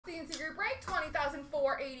group break,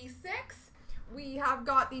 20,486. We have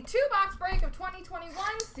got the 2-box break of 2021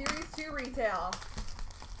 Series 2 Retail.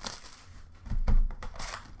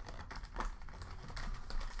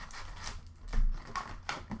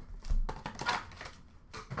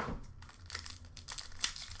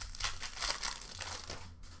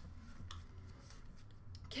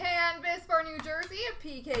 Canvas for New Jersey of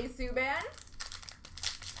PK Subban.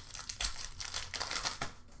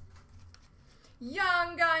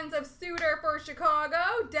 Young Guns of Suter for Chicago.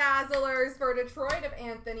 Dazzlers for Detroit of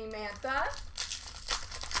Anthony Mantha.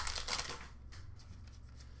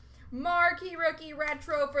 Marquee Rookie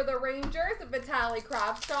Retro for the Rangers of Vitaly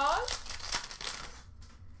Kravtsov.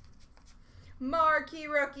 Marquee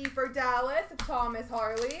Rookie for Dallas of Thomas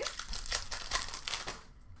Harley.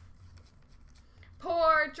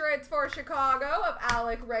 Portraits for Chicago of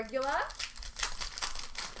Alec Regula.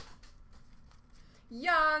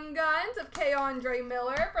 Young Guns of Keandre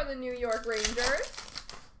Miller for the New York Rangers.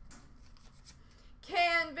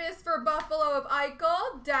 Canvas for Buffalo of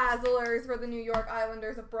Eichel. Dazzlers for the New York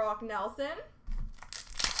Islanders of Brock Nelson.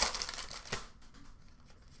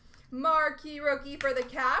 Marquee Rookie for the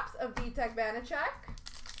Caps of Vitek Vanacek.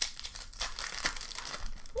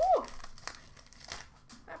 Woo!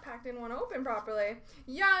 That pack didn't want to open properly.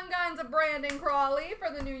 Young Guns of Brandon Crawley for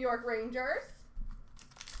the New York Rangers.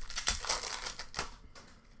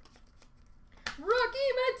 Rookie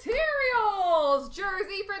Materials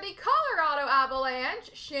jersey for the Colorado Avalanche,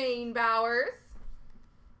 Shane Bowers.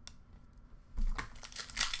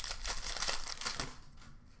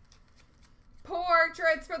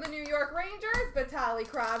 Portraits for the New York Rangers, Vitaly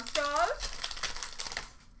Kravtsov.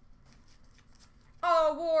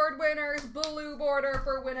 Award winners, blue border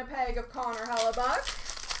for Winnipeg of Connor Hellebuck.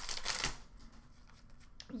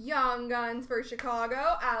 Young Guns for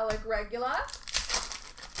Chicago, Alec Regula.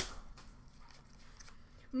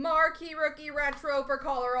 Marquee Rookie Retro for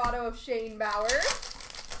Colorado of Shane Bowers.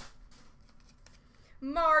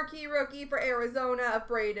 Marquee Rookie for Arizona of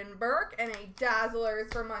Braden Burke. And a Dazzlers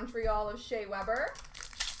for Montreal of Shea Weber.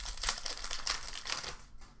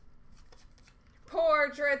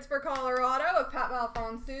 Portraits for Colorado of Pat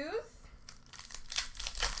Malfonsus.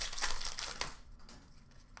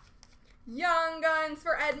 Young Guns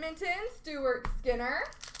for Edmonton, Stuart Skinner.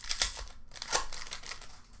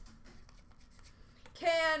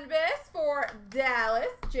 Canvas for Dallas,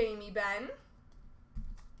 Jamie Benn.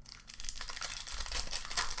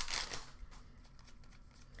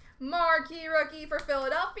 Marquee Rookie for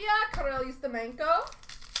Philadelphia, Kirill Ustimenko.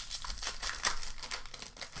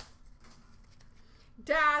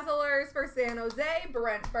 Dazzlers for San Jose,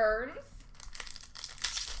 Brent Burns.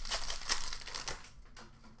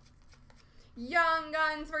 Young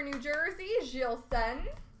Guns for New Jersey, Gilles Sen.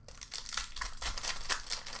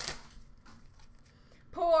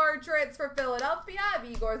 Portraits for Philadelphia of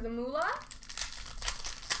Igor Zamula.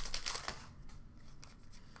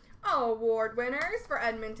 Award winners for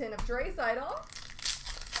Edmonton of Draisaitl.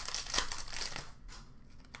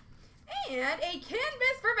 And a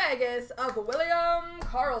canvas for Vegas of William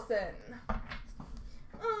Karlsson.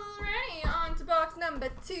 Alrighty, on to box number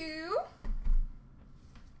 2.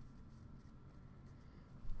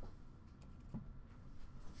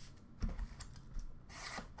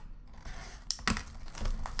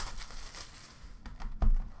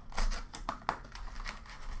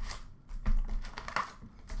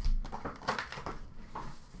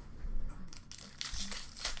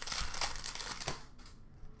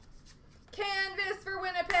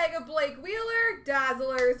 Of Blake Wheeler,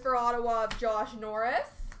 Dazzlers for Ottawa of Josh Norris.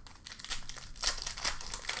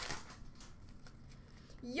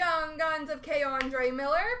 Young Guns of Keandre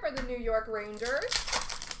Miller for the New York Rangers.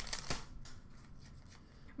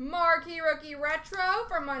 Marquee Rookie Retro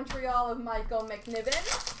for Montreal of Michael McNiven.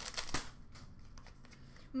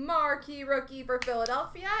 Marquee Rookie for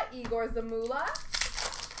Philadelphia, Igor Zamula.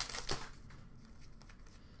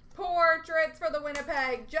 Portraits for the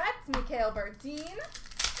Winnipeg Jets, Mikhail Berdin.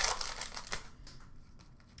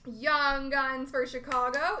 Young Guns for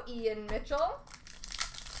Chicago, Ian Mitchell.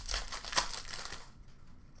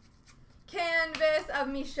 Canvas of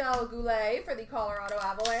Michel Goulet for the Colorado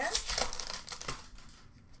Avalanche.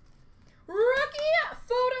 Rookie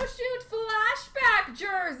Photo Shoot Flashback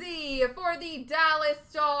jersey for the Dallas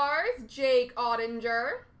Stars, Jake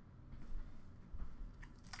Ottinger.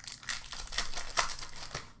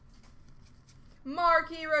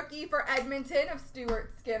 Marquee Rookie for Edmonton of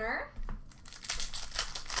Stuart Skinner.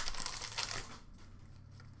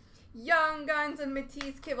 Young Guns of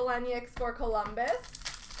Matisse Kivlenieks for Columbus.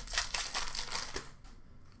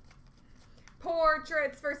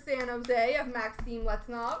 Portraits for San Jose of Maxime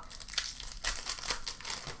Letznov.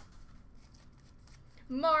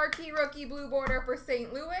 Marquee rookie blue border for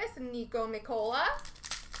St. Louis, Nico Mikola.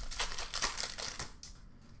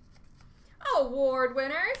 Award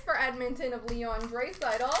winners for Edmonton of Leon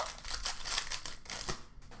Draisaitl.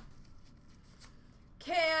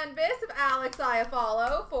 Canvas of Alex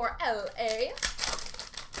Iafallo for LA.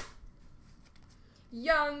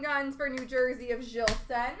 Young Guns for New Jersey of Gilles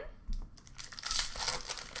Sen.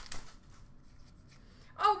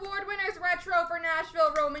 Award winners retro for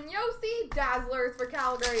Nashville, Roman Josi. Dazzlers for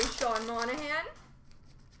Calgary, Sean Monahan.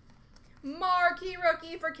 Marquee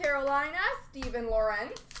rookie for Carolina, Steven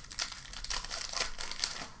Lorentz.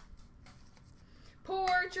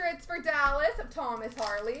 Portraits for Dallas of Thomas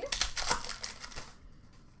Harley.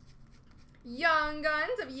 Young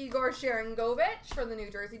Guns of Igor Sharangovich for the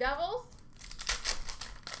New Jersey Devils.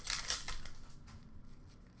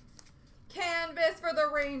 Canvas for the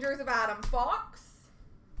Rangers of Adam Fox.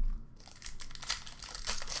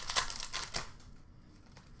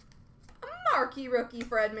 A marquee rookie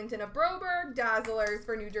for Edmonton of Broberg. Dazzlers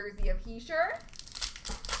for New Jersey of Heischer.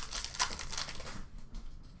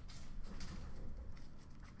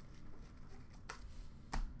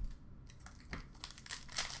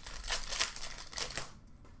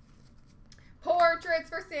 Portraits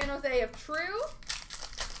for San Jose of True.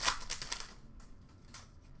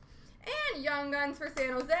 And Young Guns for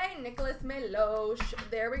San Jose, Nicholas Meloche.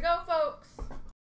 There we go, folks.